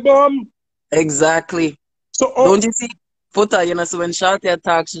the album. Exactly. So Don't you see, Foota, you know, so when Shorty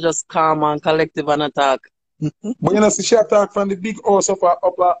attack, she just calm and collective and attack. but you know see she attack from the big house up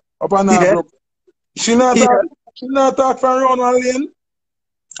an Yeah. group. She not Yeah. talk, she not talk from around one lane.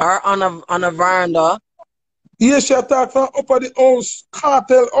 Or on a veranda. Yeah, she attack from up at the house,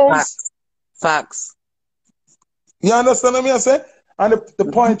 cartel house. Facts. Facts. You understand what I say? And the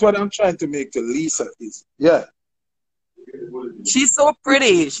point what I'm trying to make to Lisa is, yeah, She's so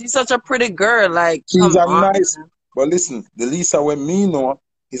pretty. She's such a pretty girl. Like, she's come a on. nice, but listen, the Lisa when me know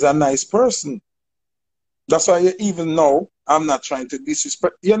is a nice person. That's why you even know I'm not trying to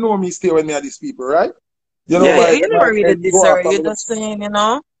disrespect. You know me stay with me are these people, right? You know Yeah, why you never really head diss go her. off You're and just saying, you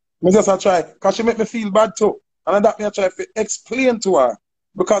know? me just I try, because she make me feel bad too. And that me I try to explain to her.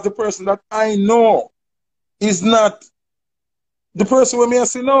 Because the person that I know is not the person with me I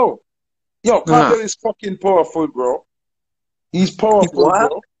say no. Yo, No. Cartel is fucking powerful, bro. He's powerful, What?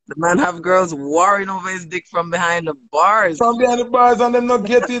 bro. The man have girls warring over his dick from behind the bars. From behind the bars and them not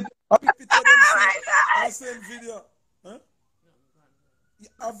get it. A picture them see. I send video. Huh?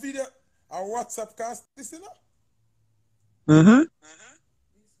 A video, a WhatsApp cast, this you know? Mm-hmm.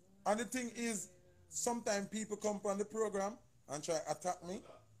 And the thing is, sometimes people come on the program and try attack me.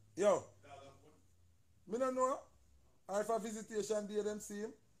 Yo, me don't know. Or if a visitation day them see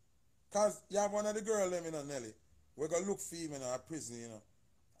him. Cause you have one of the girl them in Nelly. We go look for him in a prison, you know.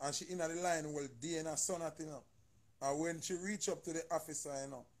 And she in the line will day and her son at you know. And when she reach up to the officer,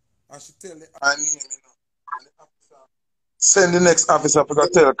 you know, and she tell the I name, you know, and the officer send the next officer to go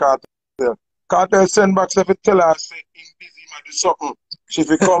tell Cartel. Cartel send back so if tell her say him busy, man do something. She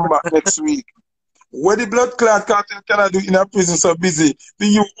will come back next week. Where the blood clot Cartel cannot do in a prison so busy. The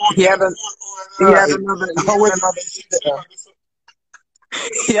you own He had, he had another, he had another visitor.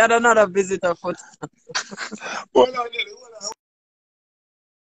 He had another visitor for Hold on, Nelly, hold on.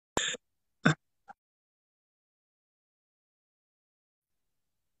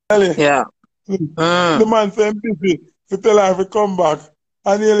 Nelly, yeah. the man said busy to tell her to come back.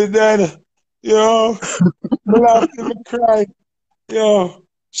 And nearly dead. Yo, me laugh till me cry. Yo,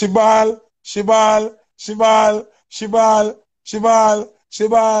 she ball, she ball, she ball, she ball, she ball, she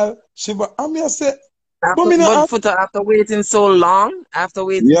ball, she ball. I'm here say, but me not Foota, after waiting so long,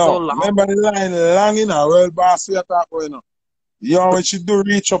 yo, remember the line long in a world boss we talk about, you know. Yo, when she do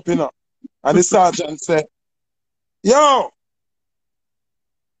reach up, you know, and the sergeant say, yo,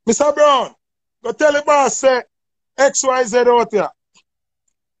 Mr. Brown, go tell the boss say XYZ out here.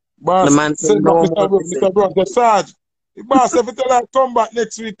 the Boss man said said back no Mr. more Brown, to say. Mr. Brown, the sergeant. The boss said, if you tell her come back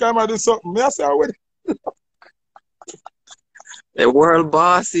next week, come and do something. Me I say, what? The world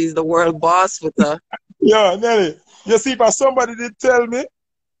boss is the world boss, Foota. Yo, Nelly, you see, if somebody did tell me,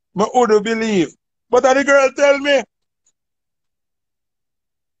 I would believe. But the girl tell me,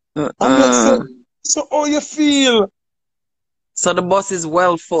 I'm just saying, so how you feel? So the bus is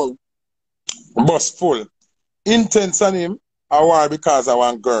well full. Bus full. Intense on him, I war because I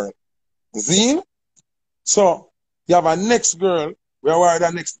want girl. See? So, you have a next girl, we are the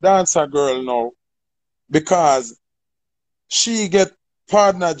next dancer girl now, because she get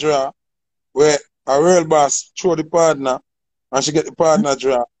partner draw, where a real boss throw the partner, and she get the partner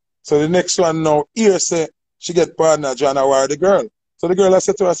draw. So the next one now, here say, she get partner draw and I war the girl. So the girl I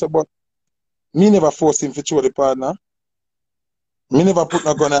said to her, I said, but me never force him to throw the partner. Me never put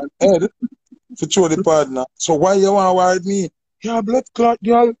no gun on head to throw the partner. So why you want to worry me? You're blood clot,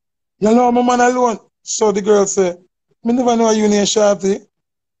 girl. You allow my man alone. So the girl say, me never know you name Shorty.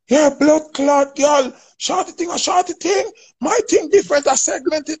 You're blood clot, girl. Shorty thing or Shorty thing. My thing different, a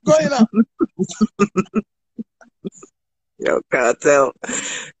segmented going on. Yo, Cartel.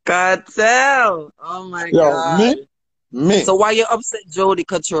 Cartel. Oh my God. Me. So why you upset Jody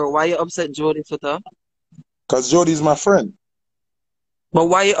Couture? Why you upset Jody Foota? Because Jody's my friend. But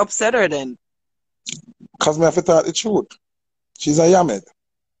why you upset her then? Because me have to tell the truth. She's a yamed.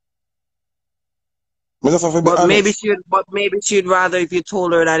 Me just have to be honest. But maybe she'd rather if you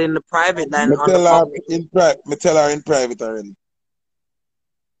told her that in the private than Me on the tell her public. in private. Me tell her in private already.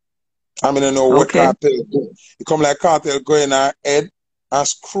 I mean, I know what Okay. cartel do. It come like cartel go in our head and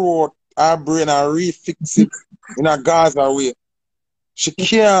screw out our brain and refix it in a Gaza way. She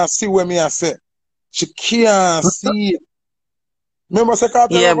can't see what me I say. She can't see it. Remember, say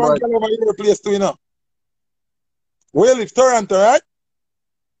cartel Yeah, have one but girl over your place too, you know. We live Toronto, right?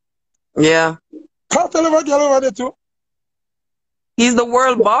 yeah. Cartel have a girl over there too. He's the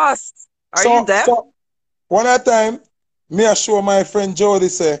world boss. Are you deaf? So one at a time, me I show my friend Jody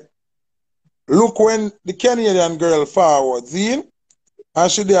say, look when the Canadian girl forward, Zine,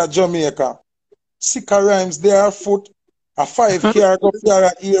 and she there at Jamaica. Sika rhymes there foot, a 5 car go there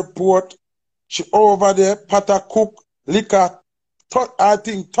at airport. She over there, pata cook, liquor, I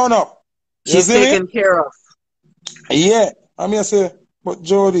think turn up. You She's see me? taken care of. Yeah. I mean I say, but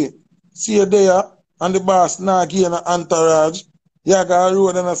Jody, see you there and the boss now give an entourage. Yeah, go a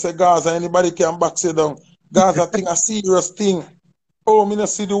road and I say Gaza, anybody can box you down. Gaza thing a serious thing. Oh, me no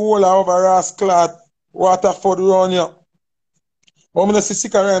see the whole of our ass clad Waterford round you. Oh, me no see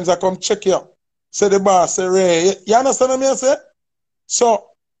Sika rhymes I come check you. Say the boss, say Ray. You understand what me I say? So,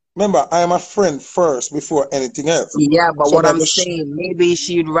 remember, I am a friend first before anything else. Yeah, but So, what me I'm just, saying, maybe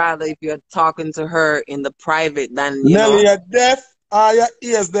she'd rather if you're talking to her in the private than, Nelly, you're deaf, or your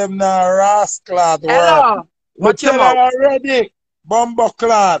ears them now rascal work. Hello, Me watch your tell mouth. her already, bumbo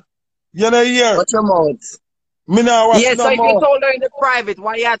clad. You know here. Watch your mouth. Me now watch Yeah, no so if you more. told her in the private,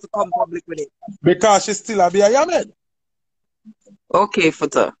 why you had to come public with it? Because she still a be a yamed. Okay,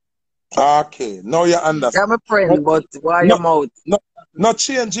 Foota. Okay, now you understand. I'm a friend, but why No, your mouth? no, no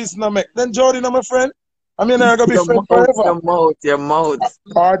changes no make. Then Jody, no my friend. I mean, I'm gonna be Your friend mouth, forever. your mouth, your mouth,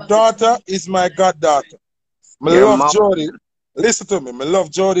 Our daughter is my goddaughter. Me your love mouth. Jody. Listen to me. Me love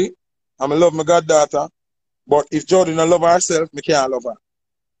Jody. And me love my goddaughter. But if Jody not love herself, me can't love her.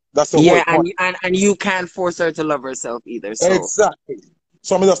 That's the whole Yeah, point. and you can't force her to love herself either. So Exactly.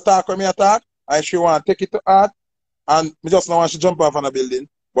 So me just talk when me attack. And she want to take it to heart. And me just don't want she jump off on a building.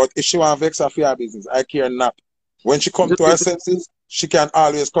 But if she want to vex her for her business, I care not. When she come to her senses, she can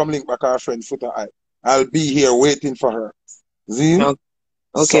always come link back her friend Foota. I'll be here waiting for her. See?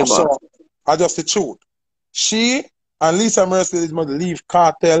 okay, boss. So I just the truth. She and Lisa Mercedes must leave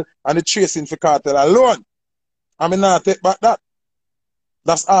cartel and the tracing for cartel alone. I mean not take back that.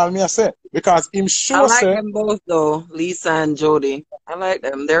 That's all me I say. Because him I sure like say them both though, Lisa and Jody. I like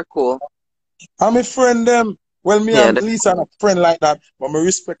them. They're cool. I'm a friend them. Well me Yeah, and Lisa not friend like that, but me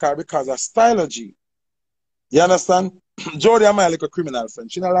respect her because of stylogy. You understand? Jody am my like a criminal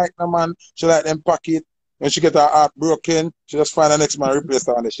friend. She not like no man, she like them pocket. When she get her heart broken, she just find the next man replace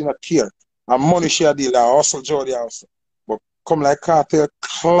her and she not care. And money she a deal, I also Jody also. But come like cartel,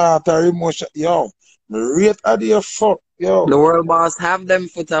 clatter emotion, yo. Me rate her the fuck, yo. the world boss have them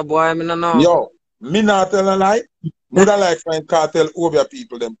Foota boy. I mean, no, no. Yo, me not tell a lie. Me would like find cartel over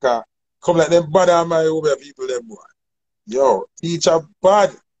people them car. Come like them bad my over people them boy. Yo, teacher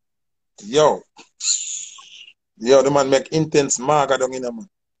bad. Yo. Yo, the man make intense maga down in a man.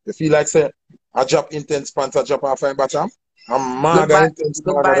 You feel like say I drop intense pants, I drop off my bottom. I'm maga Goodbye, intense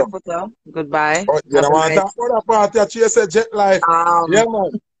maga goodbye, down. Foota. Goodbye. Oh, you Have don't a want to nice. talk about that party that you say jet life. Yeah, Um,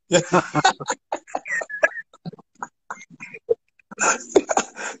 man.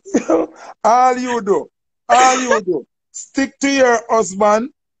 all you do, stick to your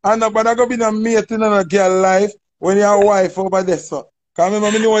husband and nobody go be a mate in a girl life when your wife over there. So, cause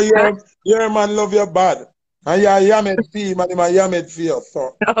remember me know your man love you bad. And you're yamed for him and him a yamed for you.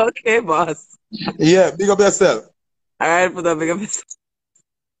 So, okay, boss. yeah, big up yourself. All right, Foota. Big up.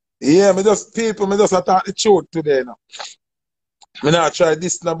 Yeah, me just attack the truth today now. Me not try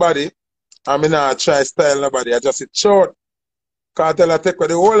this nobody and me not try style nobody. I just say truth. Can't tell I take with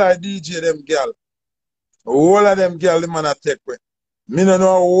the whole of DJ them girl. The whole of them girl the man I take with. Me no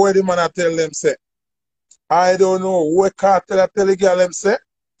know what the man I tell them say. I don't know what cartel I tell the girl them say,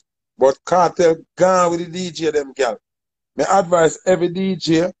 but cartel gone with the DJ them girl. Me advise every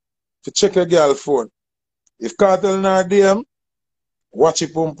DJ to check a girl phone. If cartel not DM, watch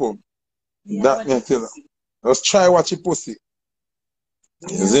it pum pum. Yeah, That me tell her. Just try watch it pussy.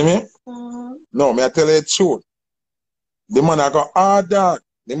 You see me? No, me I tell you the truth. The man I got hard dog.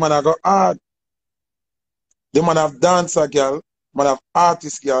 The man I got hard. The man have dancer girl. The man have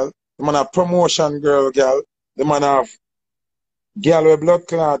artist girl. The man have promotion girl. The man have girl with blood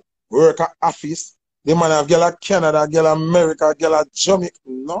clot work at office. The man have girl at Canada, girl America, girl at Jamaica.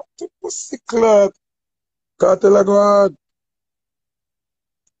 Not to pussy clot. Cartel I go hard.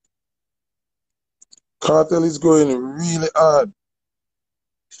 Cartel is going really hard.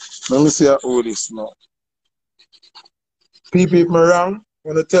 Let me see how old this now. People, if me wrong,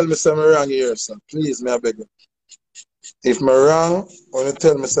 wanna tell me something wrong here, sir. Please, me I beg you. If me wrong, when you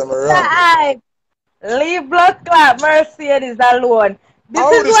tell me say me wrong. I leave blood clot Mercedes alone. This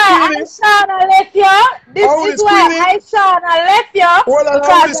How is the why I squealing? Shauna left you. This How the is why squealing? I Shauna left you Hold on,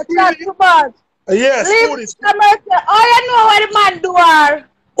 how because the you chat squealing? too much. Yes, Leave who the Mr. Mercy. All you know what the man do are.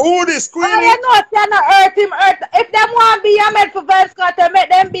 who the All squealing? you know is you not hurt him hurt. If them want be Yamed for verse cutter, make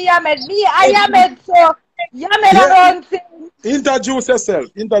them be Yamed. Me, I Yamed, so Yamed Yeah, around thing. introduce yourself.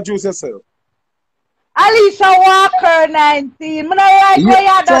 Introduce yourself. Alicia Walker 19. Me no like Yeah, where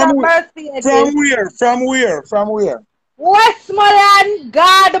you done from a where? Mercedes. From where? From where? Westmoreland,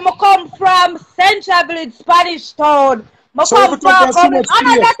 God, I come from Central Village, Spanish Town. I So if come you come from from so coming. much I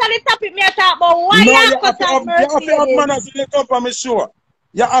know place, that's the topic me a talk about. Why no, you cut on you have to have Mercedes? manners when you come from a show.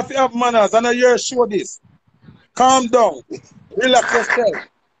 You have to have manners. I know you're show this. Calm down. Relax yourself.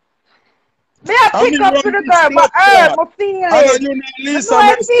 Me a I pick mean up run for the this girl, but blood her, clot. my feeling. I know you need I know Lisa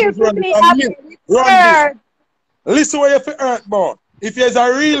I feel Mercedes to run this. be And me happy. run this. Her. Listen what you feel hurt about. If you're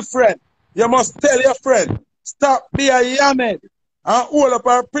a real friend, you must tell your friend, stop be a yamed and hold up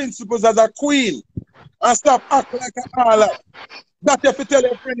her principles as a queen and stop acting like a harlot. That you have to tell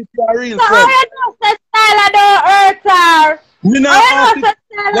your friend if you're a real So all friend. you know say style don't hurt her. Me All not you ask know it. say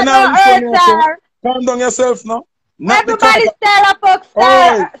You style not don't listen to me, hurt I say. her. Calm down yourself now. Not because Everybody of, style up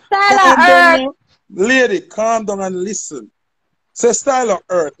oh, style calm down hurt. now. Lady, calm down and listen. Say style of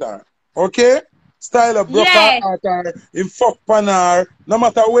earth her. Okay? Style of broke her Yeah. heart her, him fuck pan her, no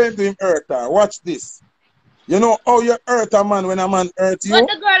matter when do him hurt her. Watch this. You know how you hurt a man when a man hurt But you?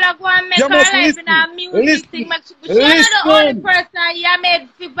 the girl that go and make You her must life in listen. a music thing, Listen. make she not the only Listen. person you made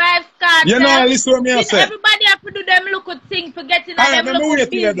survive You know, cartel. listen what me I See, say. everybody have to do them look good thing for getting at Alright, them let look me good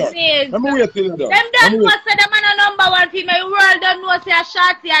wait till you're done. business. Let me wait till you're done. Them Let don't me know wait. say them are the number one female. World don't know say a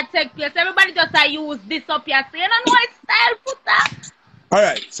shorty a take place. Everybody just a use this up here. So you don't know it's style Foota.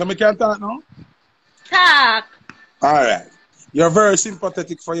 Alright, so me can talk now? Talk. Alright. You're very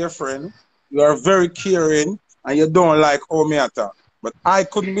sympathetic for your friend. You are very caring and you don't like how me I talk. But I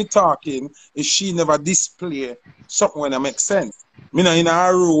couldn't be talking if she never display something when it makes sense. Me not in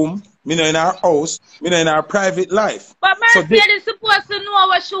her room, me not in her house, me not in her private life. But So Mercy is supposed to know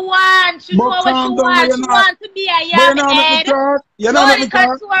what she wants. She know but what she calm down, wants. you're She not. wants to be a But yam you're not make me head. talk. You're not make Jody me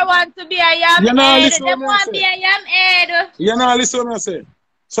talk. Couture wants to be a yam You're not head. listening Them to me I want to be say. a yam head. You're not listening to me I say.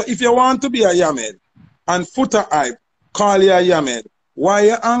 So if you want to be a yamed and Foota hype call you a yamed, why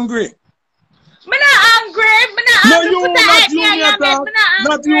you angry? Me not angry. Me not No, angry. Put you, a not hype me you, a me yam head. attack. Me not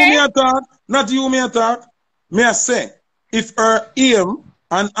Not you, me angry. attack. Not you, me attack. Me I say, if her aim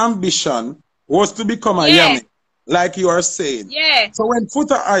and ambition was to become a Yeah. yamed, like you are saying. Yeah. So when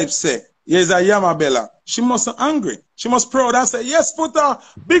Foota hype say, he's a Yamabella, she must be angry. She must proud and say, yes, Foota,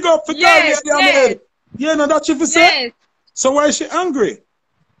 big up for call me a Yes. Yes. yamed. You know that she fi say? Yes. So why is she angry?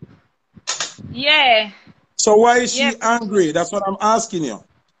 Yeah. So why is Yeah. she angry? That's what I'm asking you.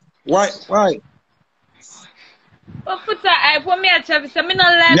 Why? Why? But put a hype. What me a tell you? So me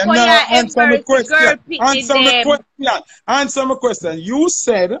not like You how now you answer my embarrass the girl question. pitney Answer my them. question. Answer my question. You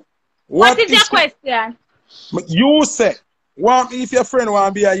said, What what is your is she? question? You said, want if your friend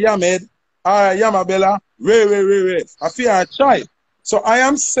want to be a Yamed or a Yamabella, I feel a child. So I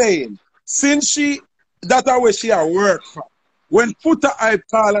am saying, since that's how she a work from. When Foota I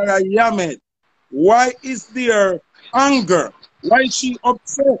call her a Yamed, why is there anger? Why is she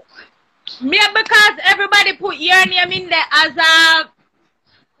upset? Me because everybody put your name in there as a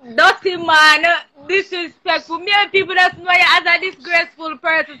dirty man, disrespectful. Me and people that know you as a disgraceful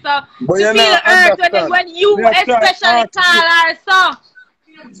person. So But she you feel not hurt understand. when you Me a try especially ask call you. her so.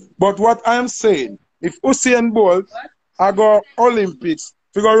 But what I'm saying, if Usain Bolt I go Olympics,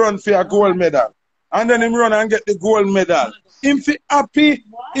 he go run for a gold medal, and then him run and get the gold medal, him fi happy,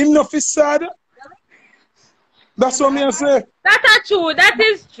 him not fi sad. That's what me I say. That's true. That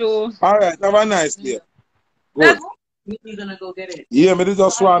is true. All right, have a nice day. Good. That's You're gonna go get it. Yeah, me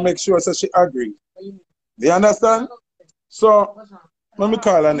just want to make sure so she agree. Do you understand? So, let me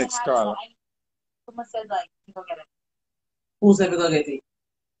call her next caller. Someone said like, you go get it. Who said we go get it?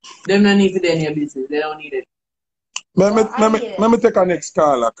 Them not need to do in your business. They don't need it. Let me take her next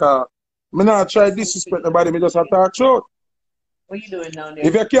caller, cause me not try disrespect nobody, me just a talk truth. What you doing down there?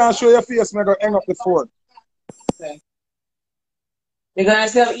 If you can't show your face, me go hang up the phone. Okay. You're gonna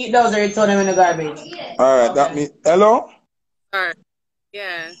still eat those or you throw them in the garbage? All right, that means hello. Alright.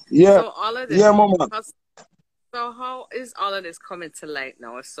 Yeah. Yeah, So all of this. yeah, mama. So how is all of this coming to light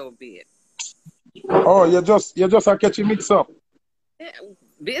now? Or so be it. Oh, you're just a catching mix up. Yeah,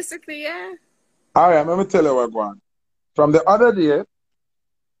 basically, yeah. All right, let me tell you what going on. From the other day,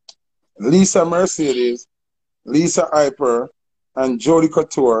 Lisa Mercedes, Lisa Hyper, and Jody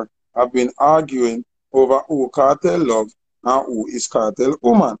Couture have been arguing over who cartel love and who is cartel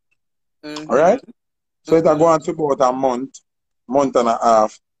woman. Alright? So it go on to about a month and a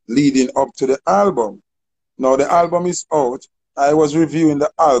half leading up to the album. Now the album is out. I was reviewing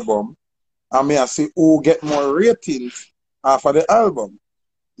the album and me I see who get more ratings after the album.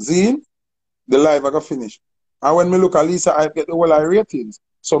 Zine, the live I got finish. And when me look at Lisa, I get the whole ratings.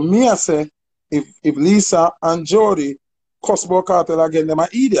 So me I say, if Lisa and Jody cuss about cartel again, them are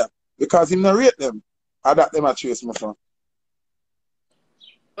idiot. Because he narrate them. And that them a chase me from.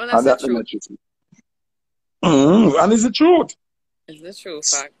 Well, that's the truth. And it's the truth. It's the true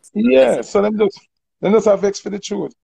fact. Yeah, so them just have vex for the truth.